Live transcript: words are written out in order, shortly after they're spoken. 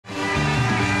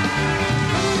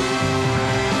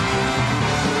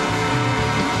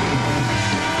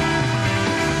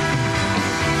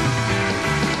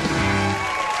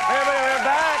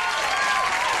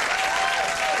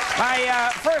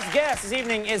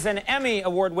evening is an Emmy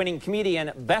award-winning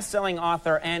comedian, best-selling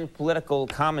author, and political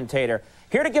commentator.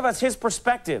 Here to give us his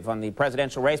perspective on the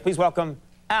presidential race, please welcome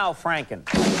Al Franken.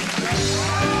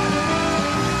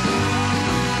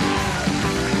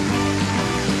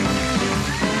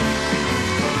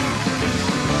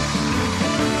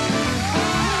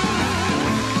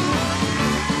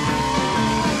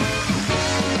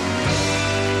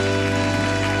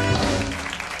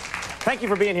 Thank you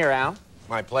for being here, Al.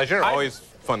 My pleasure. Always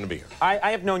fun to be here. I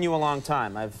have known you a long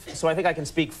time, so I think I can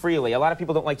speak freely. A lot of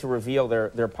people don't like to reveal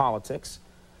their politics,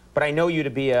 but I know you to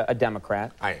be a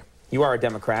Democrat. I am. You are a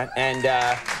Democrat, and,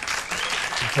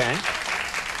 okay,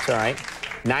 it's all right.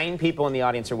 9 people in the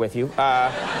audience are with you.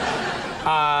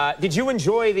 Did you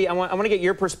enjoy I want to get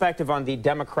your perspective on the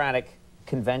Democratic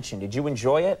convention. Did you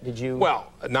enjoy it? Did you?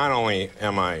 Well, not only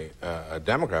am I a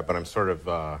Democrat, but I'm sort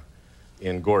of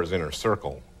in Gore's inner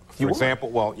circle. For example,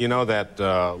 well, you know that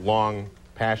long,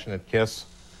 passionate kiss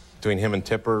between him and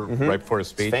Tipper right before his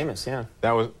speech? It's famous, yeah.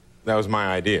 That was my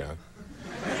idea.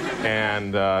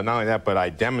 And not only that, but I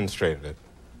demonstrated it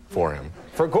for him.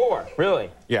 For Gore,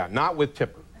 really? Yeah, not with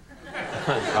Tipper.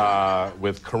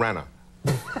 With Karenna.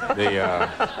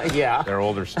 Yeah. Their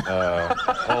oldest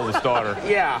daughter.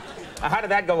 Yeah. How did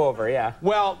that go over, yeah?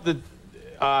 Well, it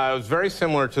was very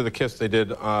similar to the kiss they did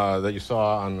that you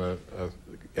saw on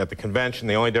at the convention.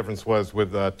 The only difference was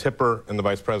with Tipper and the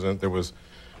vice president, there was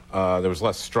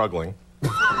less struggling.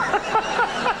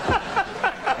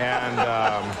 And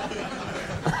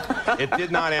it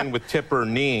did not end with Tipper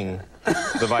kneeing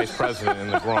the vice president in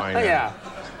the groin. Yeah.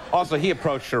 Also, he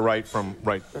approached her right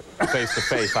face to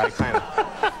face. I kind of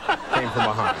came from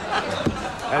behind.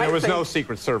 And there was no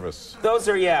Secret Service. Those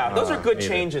are good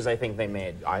changes I think they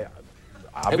made.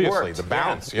 Obviously, the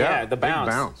bounce, yeah, the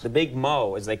bounce. The big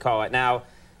mo, as they call it. Now,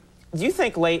 do you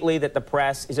think lately that the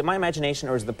press, is it my imagination,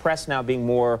 or is the press now being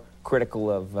more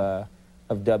critical of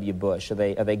W. Bush? Are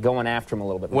they going after him a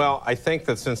little bit more? Well, I think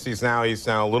that since he's now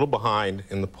a little behind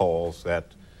in the polls, that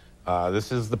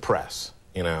this is the press,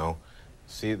 you know.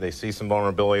 They see some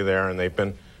vulnerability there, and they've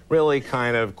been really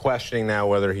kind of questioning now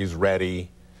whether he's ready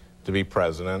to be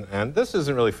president. And this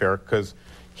isn't really fair because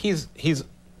he's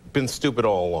been stupid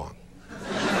all along.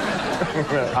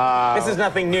 This is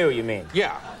nothing new, you mean?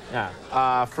 Yeah.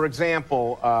 For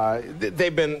example,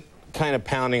 they've been kind of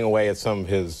pounding away at some of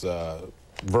his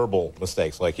verbal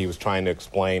mistakes, like he was trying to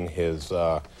explain his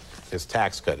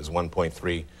tax cut, his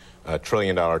 $1.3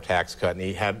 trillion tax cut, and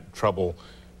he had trouble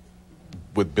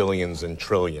with billions and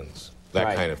trillions,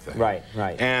 that kind of thing. Right.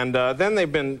 And then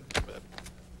they've been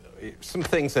some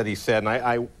things that he said, and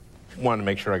I wanted to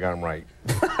make sure I got them right.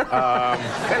 It's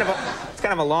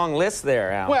kind of a long list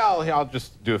there, Al. Well, I'll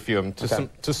just do a few of them.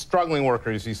 To struggling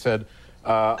workers, he said,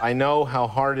 I know how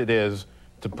hard it is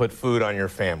to put food on your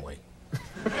family.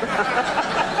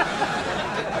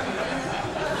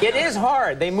 It is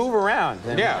hard. They move around.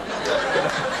 Yeah.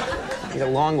 Need a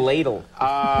long ladle.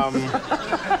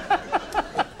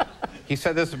 He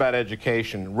said this about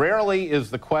education. Rarely is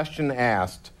the question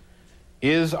asked,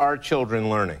 is our children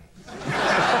learning?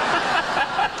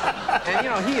 And, you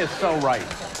know, he is so right.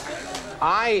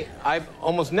 I've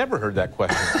almost never heard that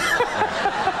question.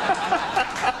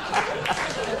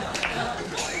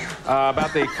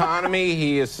 About the economy,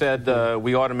 he has said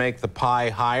we ought to make the pie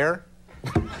higher.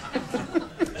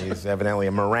 He's evidently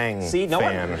a meringue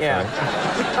fan.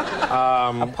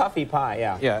 A puffy pie,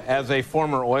 yeah. Yeah, as a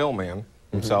former oil man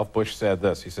himself, Bush said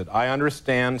this. He said, I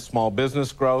understand small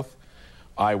business growth.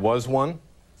 I was one.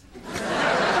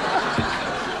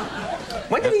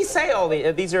 When did he say all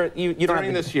these? You don't During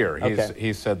have this year,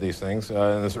 he's said these things.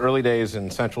 In his early days in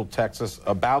Central Texas,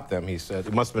 about them, he said,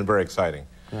 it must have been very exciting.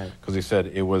 Because he said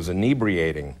it was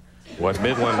inebriating what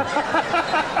Midland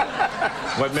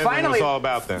was all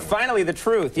about then. Finally, the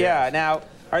truth, yeah. Now,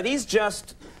 are these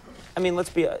just, I mean,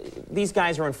 these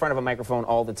guys are in front of a microphone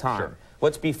all the time. Sure.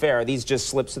 Let's be fair, are these just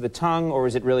slips of the tongue, or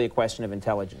is it really a question of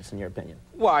intelligence, in your opinion?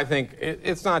 Well, I think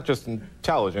it's not just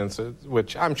intelligence,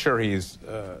 which I'm sure he's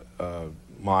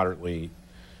moderately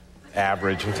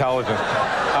average intelligence.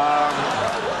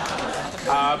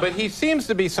 But he seems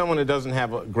to be someone who doesn't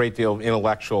have a great deal of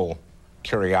intellectual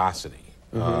curiosity.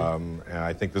 And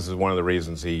I think this is one of the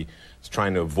reasons he's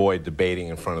trying to avoid debating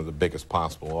in front of the biggest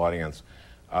possible audience.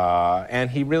 And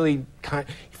he really in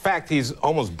fact, he's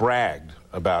almost bragged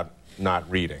about not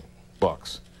reading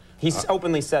books. He's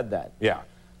openly said that. Yeah.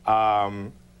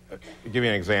 I'll give you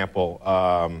an example.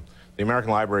 The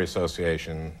American Library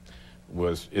Association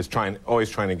is always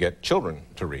trying to get children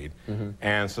to read.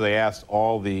 And so they asked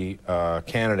all the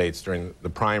candidates during the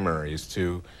primaries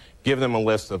to give them a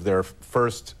list of their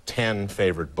first 10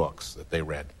 favorite books that they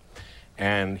read.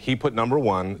 And he put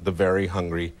 #1, The Very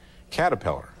Hungry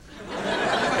Caterpillar.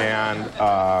 And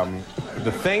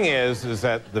the thing is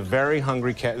that The Very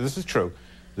Hungry this is true,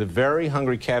 The Very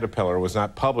Hungry Caterpillar was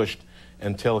not published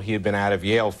until he had been out of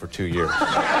Yale for 2 years. Oh.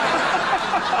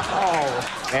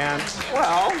 And,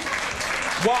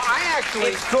 Well, I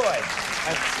actually... it's good.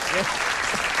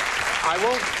 I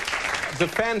won't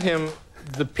defend him.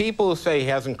 The people who say he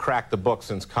hasn't cracked the book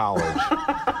since college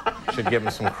should give him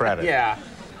some credit. Yeah.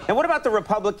 And what about the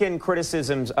Republican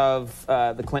criticisms of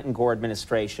the Clinton-Gore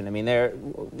administration? I mean,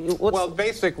 well,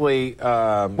 basically...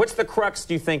 what's the crux,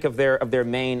 do you think, of their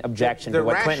main objection to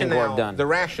what Clinton and Gore have done? The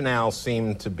rationale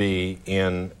seemed to be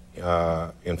in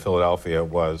Philadelphia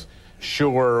was,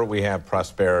 sure, we have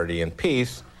prosperity and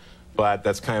peace, but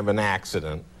that's kind of an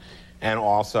accident. And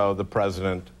also, the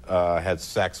president had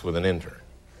sex with an intern.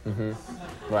 Mm-hmm.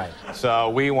 Right. So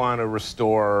we want to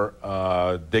restore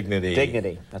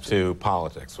dignity to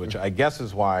politics, which I guess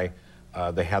is why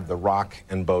they had The Rock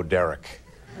and Bo Derek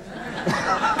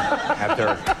at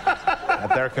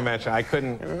their convention. I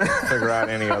couldn't figure out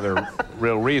any other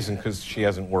real reason because she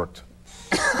hasn't worked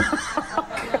in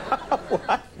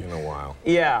a while.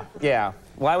 Yeah, yeah.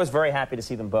 Well, I was very happy to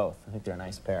see them both. I think they're a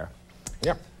nice pair.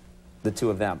 Yeah. The two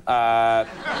of them.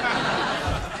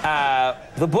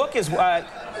 The book is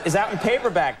out in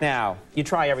paperback now. You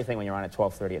try everything when you're on at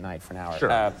 12:30 at night for an hour.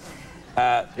 Sure.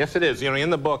 Yes, it is. You know,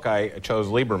 in the book, I chose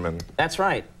Lieberman. That's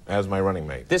right. As my running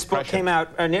mate. This book came out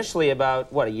initially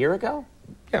about, what, a year ago?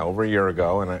 Yeah, over a year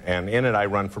ago, and in it I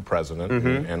run for president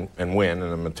and win,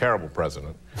 and I'm a terrible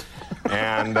president.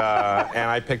 and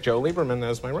I picked Joe Lieberman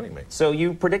as my running mate. So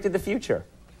you predicted the future.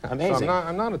 Amazing. So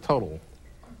I'm not a total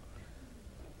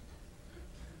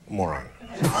moron.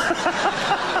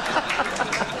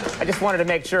 I just wanted to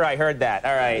make sure I heard that.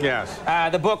 All right. Yes.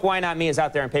 The book, Why Not Me, is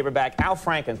out there in paperback. Al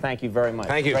Franken, thank you very much.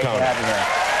 Thank you, Great Conan. to have you here.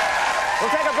 We'll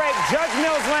take a break. Judge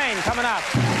Mills Lane coming up.